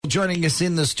joining us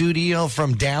in the studio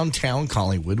from downtown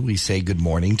Collingwood. We say good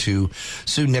morning to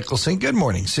Sue Nicholson. Good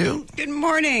morning, Sue. Good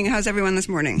morning. How's everyone this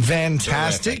morning?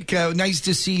 Fantastic. Nice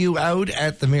to see you out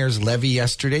at the Mayor's Levee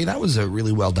yesterday. That was a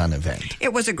really well done event.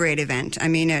 It was a great event. I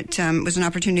mean, it was an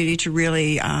opportunity to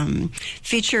really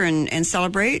feature and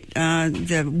celebrate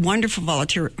the wonderful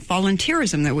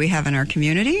volunteerism that we have in our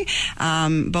community.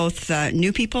 Both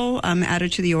new people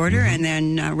added to the order, and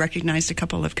then recognized a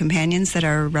couple of companions that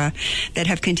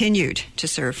have continued to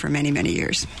serve for many, many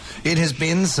years. It has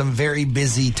been some very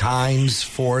busy times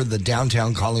for the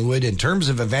downtown Collingwood. In terms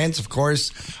of events, of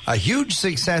course, a huge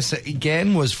success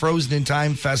again was Frozen in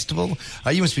Time Festival.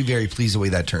 You must be very pleased the way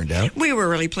that turned out. We were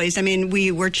really pleased. I mean,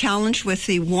 we were challenged with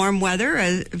the warm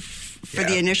weather for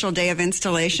the initial day of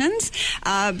installations,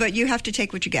 but you have to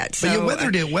take what you get. So, but you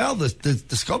weathered it well. The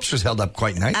sculptures held up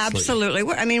quite nicely.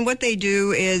 Absolutely. I mean, what they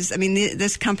do is,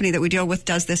 this company that we deal with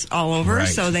does this all over, right.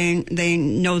 So they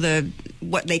know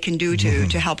what they can do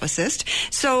to help assist.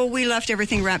 So we left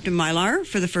everything wrapped in Mylar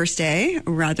for the first day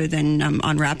rather than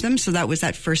unwrap them. So that was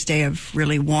that first day of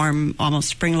really warm, almost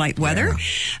spring-like weather.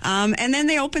 Yeah. And then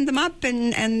they opened them up,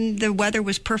 and the weather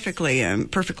was perfectly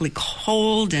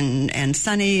cold and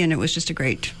sunny, and it was just a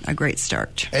great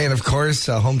start. And of course,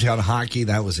 hometown hockey,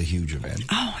 that was a huge event.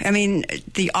 Oh, I mean,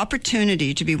 the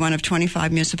opportunity to be one of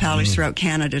 25 municipalities throughout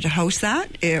Canada to host that,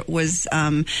 it was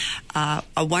a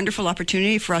wonderful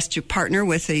opportunity for us to partner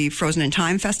with the Frozen in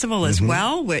Time Festival as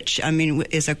well, which,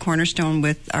 is a cornerstone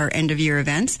with our end-of-year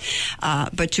events.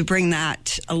 But to bring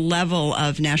that a level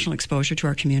of national exposure to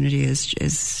our community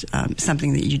is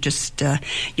something that you just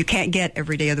you can't get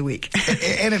every day of the week.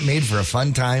 And it made for a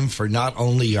fun time for not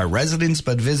only our residents,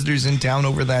 but visitors in town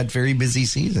over that very busy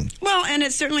season. Well, and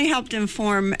it certainly helped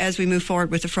inform, as we move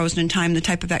forward with the Frozen in Time, the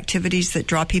type of activities that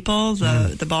draw people,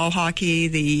 the ball hockey,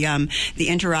 the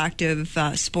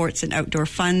interactive sports and outdoor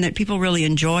fun that people really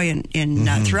enjoy in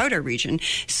throughout our region.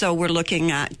 So we're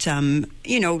looking at how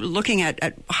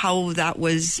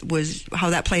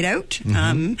that played out,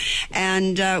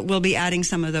 and we'll be adding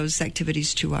some of those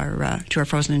activities to our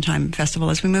Frozen in Time Festival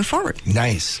as we move forward.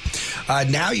 Nice.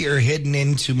 Now you're heading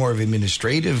into more of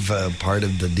administrative part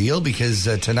of the deal, because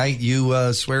tonight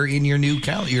you swear in your new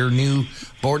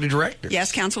board of directors.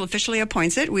 Yes, council officially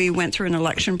appoints it. We went through an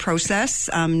election process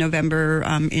November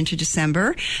into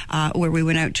December, where we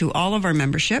went out to all of our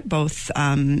membership, both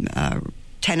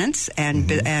tenants and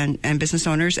business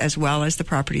owners, as well as the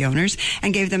property owners,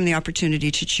 and gave them the opportunity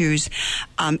to choose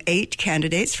 8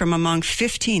 candidates from among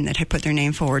 15 that had put their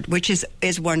name forward, which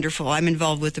is wonderful. I'm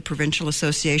involved with the Provincial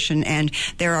Association, and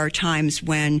there are times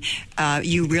when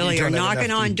you really are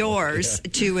knocking on doors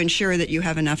to ensure that you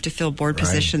have enough to fill board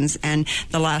positions. And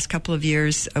the last couple of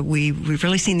years, we've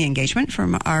really seen the engagement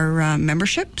from our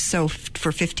membership. So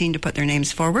for 15 to put their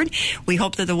names forward, we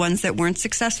hope that the ones that weren't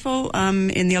successful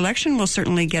in the election will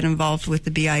certainly get involved with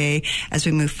the BIA as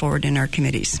we move forward in our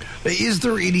committees. Is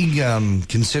there any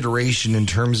consideration in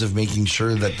terms of making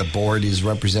sure that the board is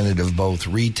representative of both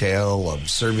retail, of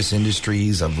service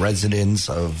industries, of residents,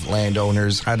 of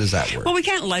landowners? How does that work? Well, we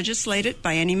can't legislate it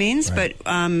by any means, but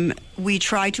we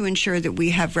try to ensure that we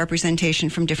have representation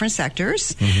from different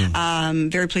sectors.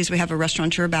 Very pleased we have a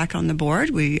restaurateur back on the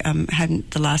board. We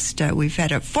we've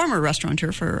had a former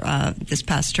restaurateur for this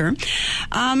past term.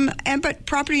 But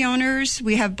property owners,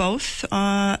 we have both,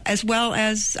 as well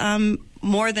as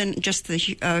more than just the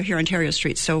here Ontario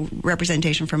streets, so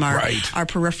representation from our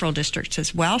peripheral districts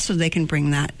as well, so they can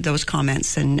bring those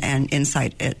comments and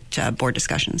insight at board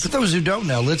discussions. For those who don't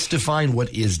know, let's define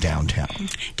what is downtown.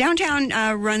 Downtown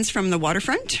runs from the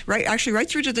waterfront, right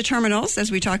through to the terminals,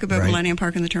 as we talk about Millennium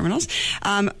Park and the terminals,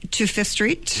 to 5th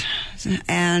Street,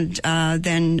 and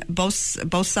then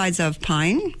both sides of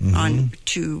Pine on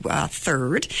to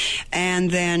 3rd, and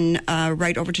then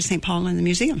right over to St. Paul and the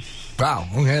museum. Wow,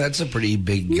 okay, that's a pretty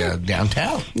big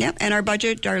downtown. Yeah, and our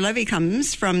levy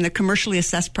comes from the commercially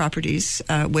assessed properties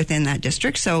within that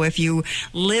district. So if you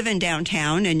live in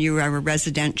downtown and you are a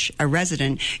resident,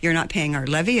 you're not paying our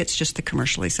levy. It's just the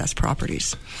commercially assessed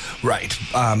properties. Right.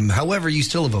 However, you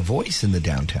still have a voice in the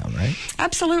downtown, right?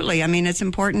 Absolutely. I mean, it's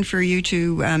important for you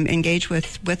to engage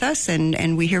with us,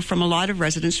 and we hear from a lot of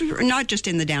residents, not just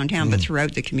in the downtown, but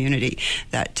throughout the community,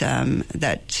 that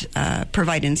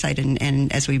provide insight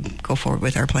and as we go forward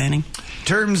with our planning. In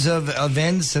terms of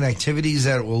events and activities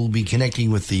that will be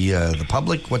connecting with the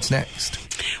public, what's next?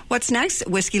 What's next?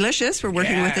 Whiskey-licious. We're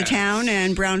working with the town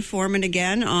and Brown Foreman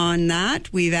again on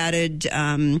that. We've added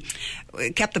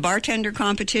We kept the bartender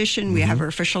competition. We have our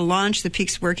official launch. The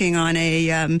Peak's working on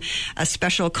a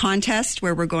special contest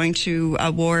where we're going to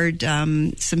award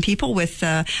some people with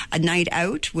a night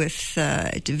out with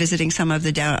visiting some of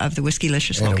the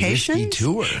Whiskey-licious locations. A whiskey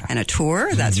tour. And a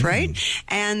tour, that's right.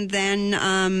 And then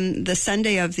the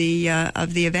Sunday of the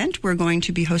event, we're going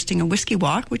to be hosting a whiskey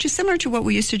walk, which is similar to what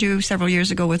we used to do several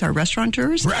years ago with our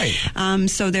restaurateurs. Right.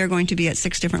 So they're going to be at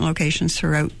 6 different locations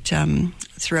throughout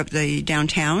the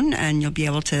downtown, and you'll be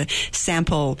able to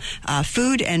sample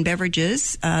food and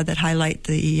beverages that highlight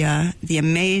the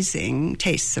amazing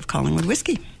tastes of Collingwood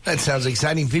whiskey. That sounds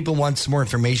exciting. If people want some more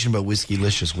information about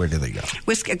Whiskey-licious, where do they go?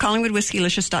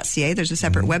 CollingwoodWhiskylicious.ca. There's a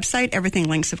separate website. Everything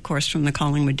links, of course, from the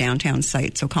Collingwood Downtown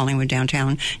site. So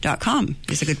collingwooddowntown.com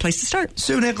is a good place to start.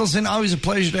 Sue Nicholson, always a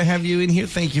pleasure to have you in here.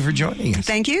 Thank you for joining us.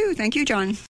 Thank you. Thank you, John.